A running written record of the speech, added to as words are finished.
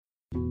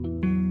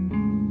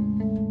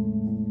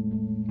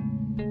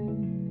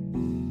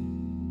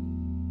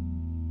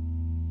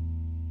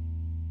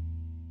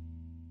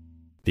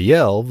The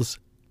Elves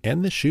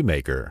and the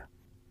Shoemaker.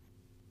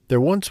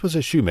 There once was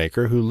a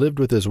shoemaker who lived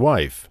with his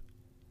wife.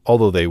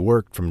 Although they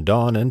worked from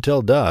dawn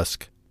until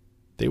dusk,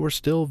 they were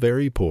still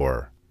very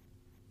poor.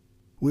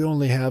 "We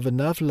only have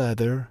enough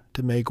leather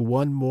to make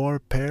one more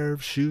pair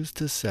of shoes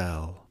to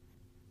sell,"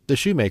 the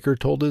shoemaker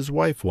told his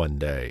wife one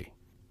day.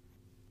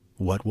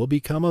 "What will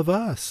become of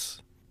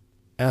us?"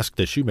 asked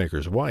the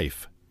shoemaker's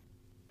wife.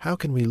 "How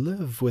can we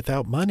live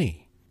without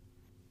money?"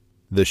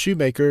 The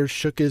shoemaker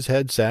shook his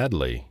head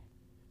sadly.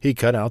 He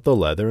cut out the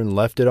leather and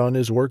left it on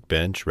his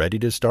workbench, ready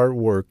to start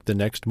work the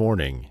next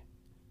morning.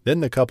 Then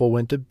the couple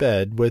went to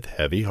bed with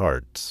heavy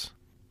hearts.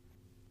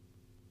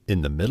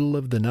 In the middle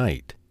of the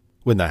night,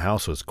 when the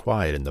house was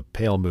quiet and the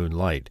pale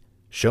moonlight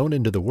shone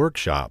into the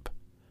workshop,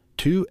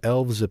 two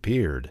elves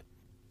appeared.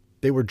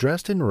 They were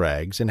dressed in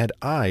rags and had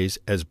eyes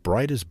as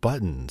bright as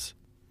buttons.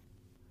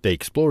 They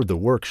explored the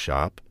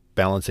workshop,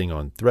 balancing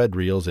on thread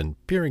reels and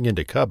peering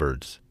into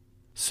cupboards.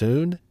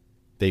 Soon,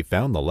 they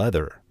found the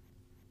leather.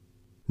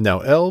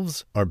 Now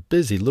elves are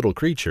busy little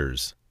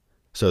creatures,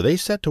 so they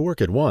set to work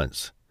at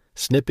once,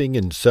 snipping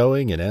and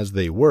sewing, and as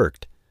they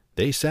worked,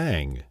 they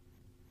sang.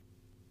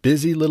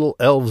 "Busy little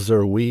elves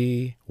are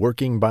we,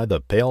 working by the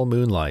pale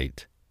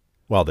moonlight.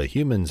 While the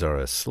humans are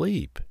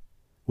asleep,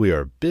 we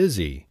are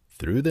busy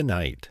through the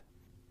night."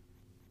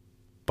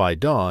 By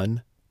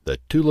dawn, the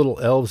two little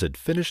elves had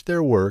finished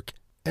their work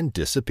and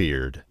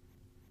disappeared.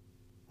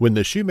 When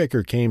the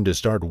shoemaker came to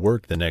start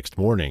work the next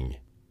morning,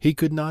 he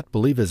could not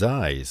believe his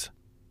eyes.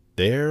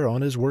 There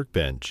on his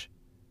workbench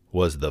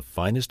was the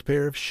finest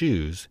pair of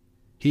shoes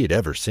he had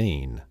ever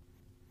seen.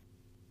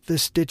 "The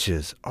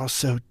stitches are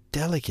so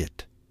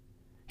delicate,"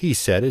 he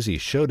said as he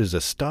showed his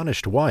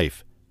astonished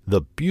wife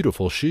the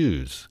beautiful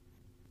shoes.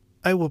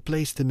 "I will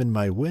place them in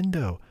my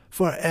window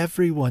for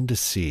everyone to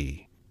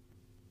see."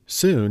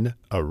 Soon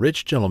a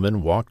rich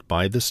gentleman walked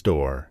by the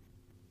store.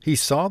 He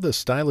saw the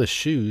stylish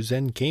shoes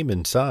and came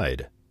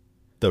inside.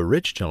 The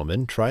rich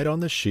gentleman tried on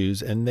the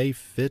shoes and they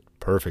fit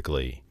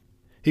perfectly.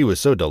 He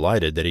was so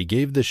delighted that he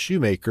gave the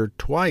shoemaker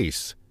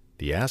twice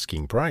the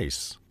asking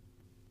price.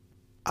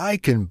 "I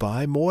can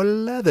buy more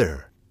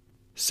leather,"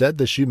 said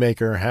the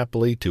shoemaker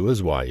happily to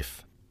his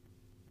wife.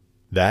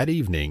 That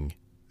evening,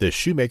 the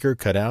shoemaker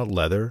cut out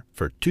leather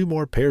for 2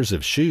 more pairs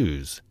of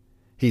shoes.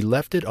 He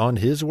left it on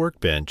his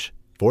workbench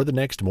for the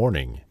next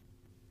morning.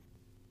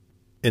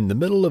 In the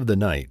middle of the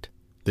night,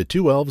 the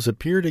 2 elves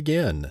appeared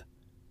again.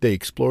 They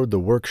explored the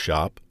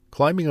workshop,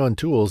 climbing on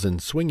tools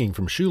and swinging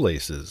from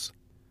shoelaces.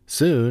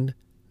 Soon,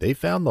 they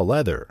found the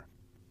leather.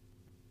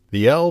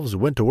 The elves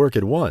went to work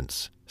at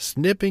once,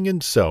 snipping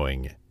and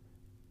sewing.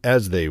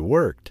 As they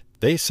worked,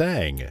 they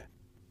sang.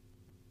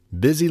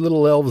 "Busy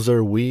little elves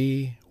are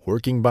we,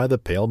 working by the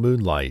pale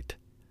moonlight.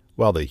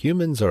 While the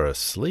humans are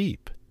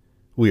asleep,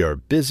 we are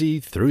busy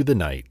through the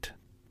night."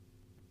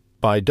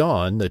 By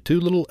dawn, the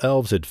 2 little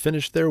elves had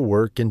finished their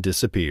work and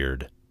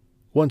disappeared.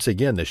 Once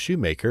again the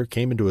shoemaker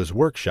came into his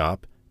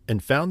workshop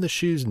and found the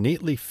shoes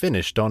neatly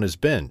finished on his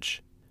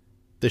bench.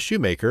 The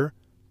shoemaker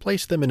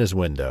placed them in his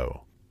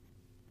window.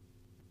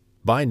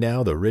 By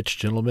now the rich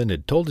gentleman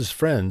had told his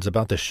friends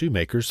about the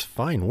shoemaker's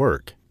fine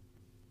work.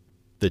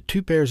 The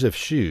 2 pairs of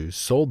shoes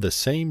sold the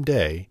same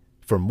day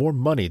for more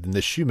money than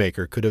the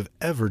shoemaker could have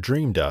ever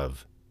dreamed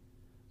of.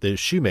 The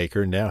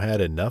shoemaker now had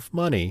enough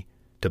money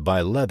to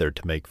buy leather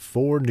to make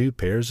 4 new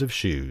pairs of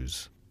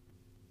shoes.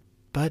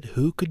 "But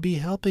who could be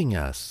helping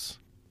us?"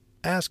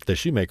 asked the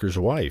shoemaker's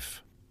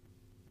wife.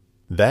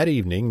 That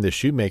evening the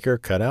shoemaker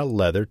cut out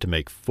leather to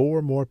make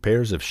 4 more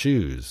pairs of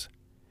shoes.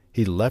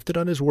 He left it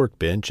on his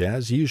workbench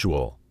as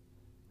usual.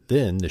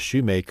 Then the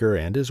shoemaker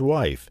and his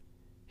wife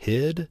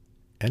hid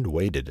and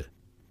waited.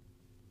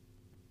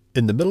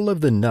 In the middle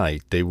of the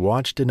night they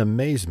watched in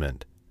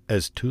amazement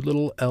as 2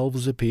 little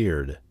elves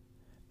appeared.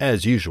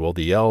 As usual,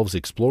 the elves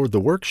explored the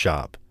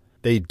workshop.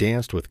 They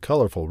danced with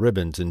colorful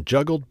ribbons and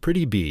juggled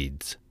pretty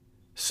beads.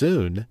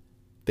 Soon,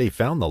 they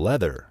found the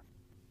leather.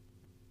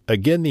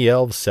 Again the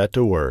elves set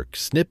to work,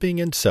 snipping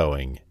and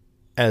sewing.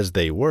 As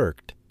they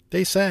worked,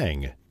 they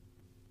sang.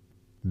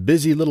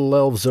 "Busy little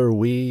elves are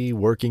we,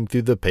 working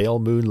through the pale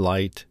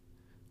moonlight.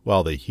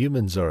 While the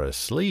humans are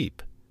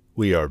asleep,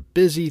 we are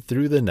busy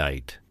through the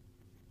night."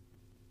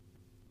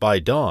 By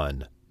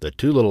dawn, the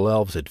 2 little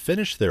elves had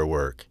finished their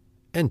work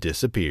and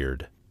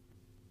disappeared.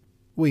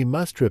 "We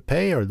must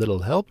repay our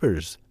little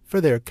helpers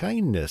for their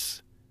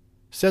kindness,"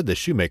 said the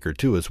shoemaker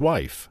to his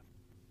wife.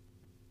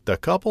 The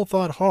couple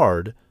thought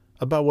hard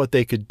about what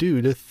they could do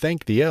to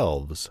thank the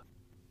elves.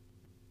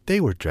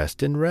 "They were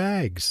dressed in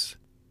rags,"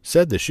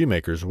 said the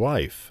shoemaker's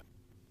wife.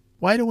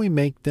 "Why don't we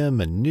make them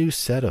a new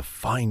set of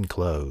fine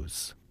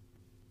clothes?"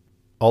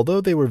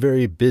 Although they were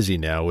very busy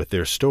now with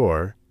their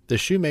store, the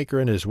shoemaker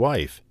and his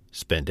wife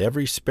spent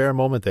every spare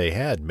moment they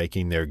had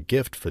making their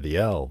gift for the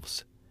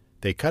elves.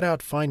 They cut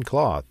out fine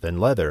cloth and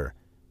leather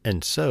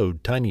and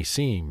sewed tiny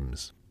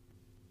seams.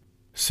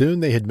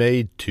 Soon they had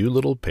made 2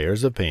 little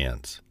pairs of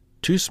pants,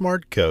 2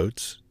 smart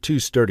coats, 2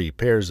 sturdy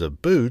pairs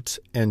of boots,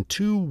 and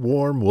 2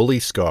 warm woolly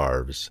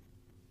scarves.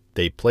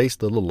 They placed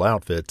the little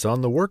outfits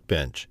on the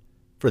workbench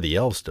for the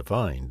elves to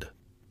find.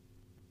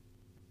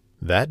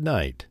 That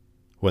night,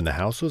 when the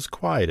house was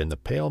quiet and the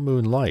pale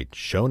moonlight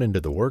shone into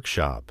the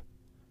workshop,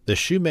 the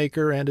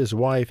shoemaker and his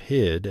wife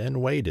hid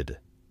and waited.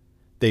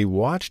 They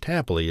watched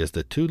happily as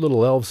the two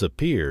little elves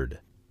appeared,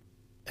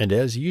 and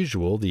as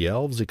usual the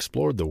elves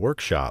explored the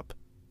workshop.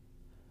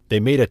 They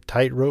made a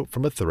tightrope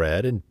from a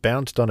thread and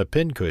bounced on a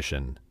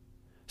pincushion.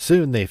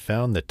 Soon they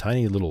found the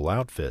tiny little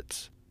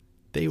outfits.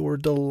 They were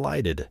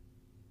delighted.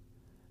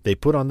 They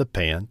put on the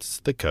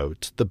pants, the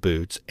coats, the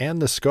boots,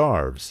 and the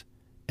scarves,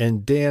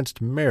 and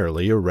danced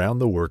merrily around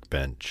the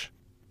workbench.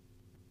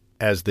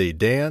 As they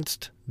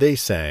danced, they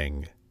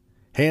sang,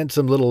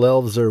 "Handsome little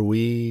elves are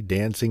we,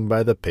 dancing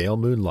by the pale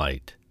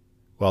moonlight.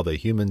 While the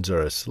humans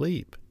are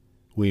asleep,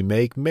 we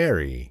make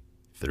merry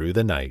through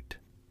the night."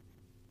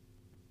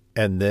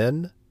 And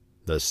then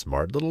the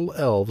smart little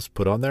elves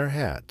put on their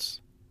hats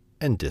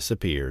and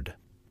disappeared.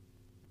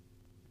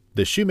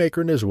 The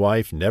shoemaker and his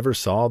wife never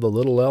saw the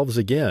little elves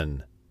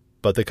again,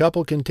 but the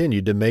couple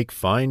continued to make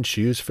fine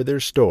shoes for their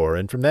store,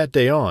 and from that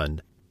day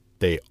on,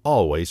 they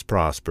always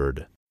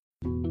prospered.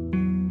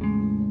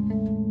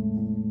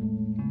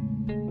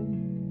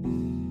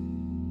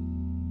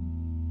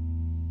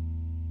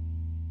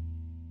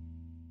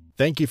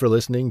 Thank you for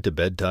listening to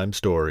Bedtime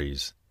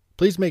Stories.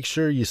 Please make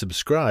sure you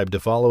subscribe to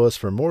follow us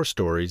for more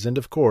stories and,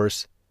 of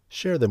course,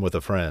 share them with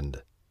a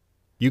friend.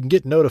 You can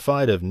get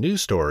notified of new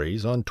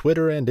stories on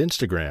Twitter and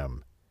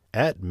Instagram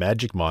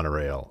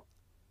 @MagicMonorail.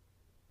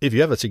 If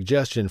you have a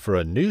suggestion for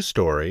a new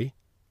story,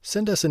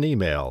 send us an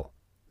email,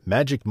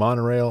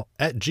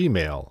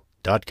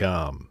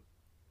 magicmonorail@gmail.com.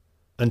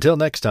 Until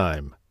next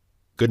time,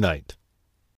 good night.